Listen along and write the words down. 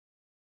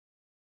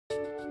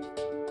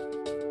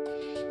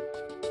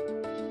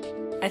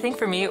I think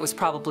for me it was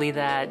probably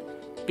that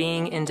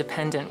being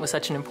independent was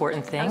such an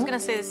important thing. I was gonna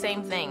say the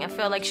same thing. I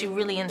feel like she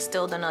really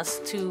instilled in us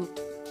to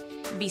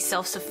be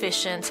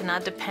self-sufficient, to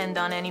not depend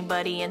on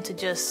anybody, and to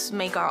just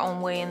make our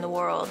own way in the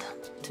world,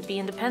 to be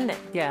independent.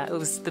 Yeah, it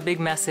was the big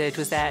message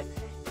was that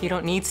you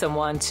don't need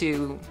someone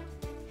to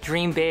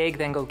dream big,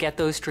 then go get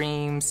those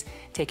dreams,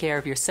 take care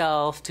of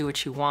yourself, do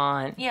what you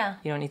want. Yeah.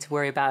 You don't need to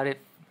worry about it.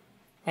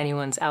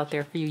 Anyone's out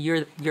there for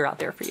you. You're out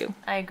there for you.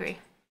 I agree.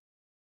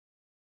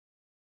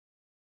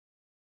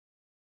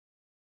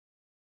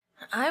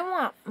 I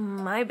want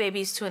my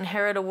babies to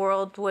inherit a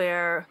world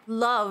where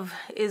love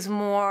is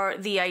more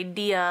the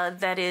idea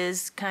that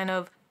is kind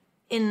of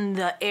in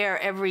the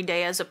air every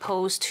day, as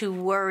opposed to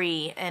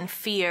worry and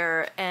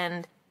fear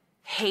and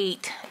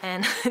hate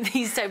and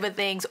these type of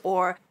things,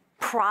 or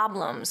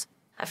problems.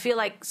 I feel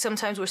like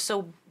sometimes we're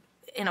so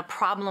in a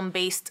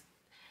problem-based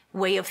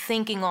way of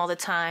thinking all the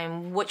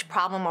time. Which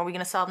problem are we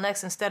going to solve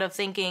next? Instead of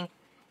thinking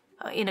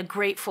in a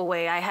grateful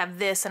way. I have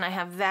this and I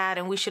have that,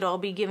 and we should all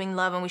be giving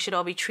love, and we should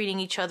all be treating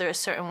each other a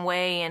certain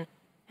way,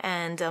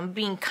 and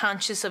being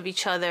conscious of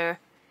each other.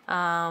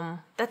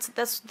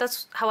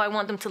 That's how I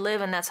want them to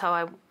live, and that's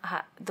how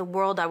the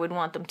world I would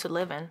want them to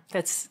live in.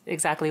 That's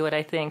exactly what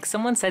I think.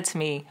 Someone said to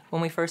me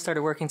when we first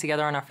started working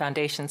together on our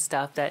foundation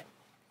stuff that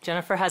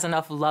Jennifer has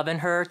enough love in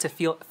her to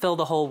fill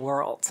the whole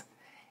world.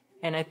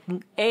 And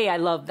I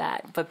love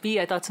that. But B,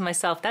 I thought to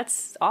myself,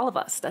 that's all of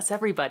us. That's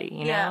everybody,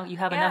 you know? You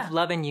have enough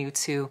love in you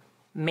to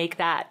make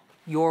that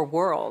your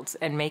world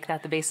and make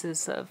that the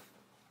basis of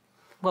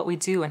what we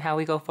do and how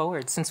we go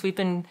forward. Since we've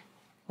been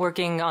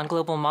working on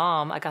Global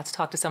Mom, I got to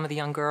talk to some of the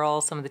young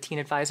girls, some of the teen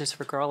advisors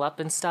for Girl Up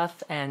and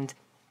stuff, and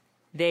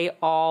they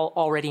all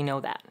already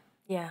know that.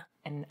 Yeah.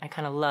 And I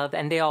kind of love,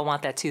 and they all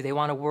want that too. They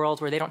want a world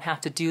where they don't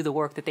have to do the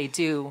work that they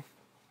do,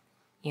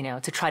 you know,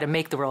 to try to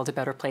make the world a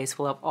better place.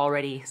 We'll have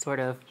already sort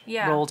of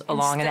rolled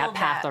along in that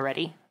path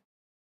already.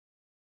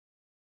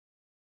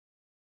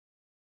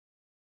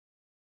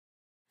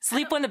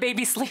 Sleep when the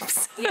baby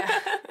sleeps. Yeah.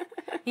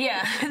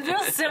 Yeah, it's real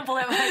simple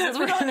advice.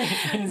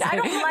 I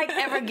don't like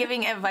ever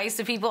giving advice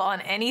to people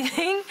on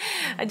anything.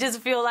 I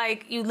just feel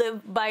like you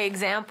live by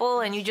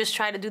example and you just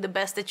try to do the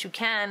best that you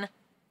can.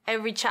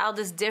 Every child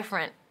is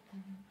different,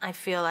 I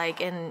feel like,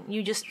 and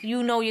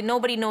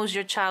nobody knows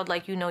your child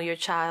like you know your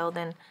child,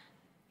 and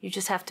you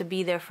just have to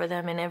be there for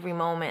them in every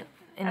moment,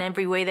 in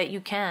every way that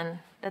you can.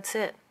 That's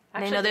it.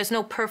 Actually, you know, there's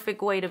no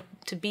perfect way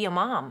to be a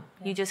mom.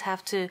 You just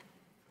have to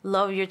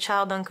love your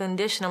child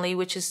unconditionally,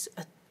 which is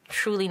a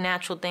truly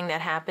natural thing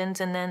that happens,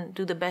 and then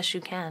do the best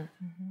you can.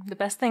 The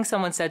best thing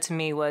someone said to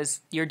me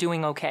was, you're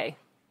doing okay.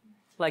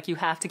 Like, you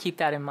have to keep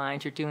that in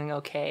mind. You're doing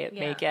okay. It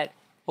may get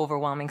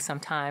overwhelming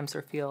sometimes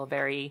or feel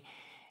very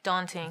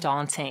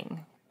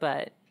daunting,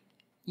 but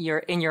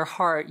in your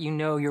heart, you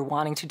know you're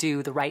wanting to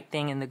do the right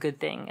thing and the good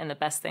thing and the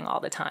best thing all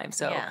the time.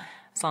 So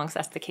as long as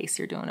that's the case,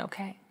 you're doing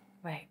okay.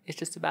 Right. It's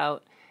just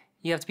about,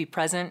 you have to be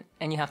present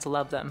and you have to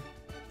love them.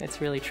 It's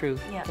really true.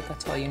 Yeah. But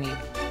that's all you need.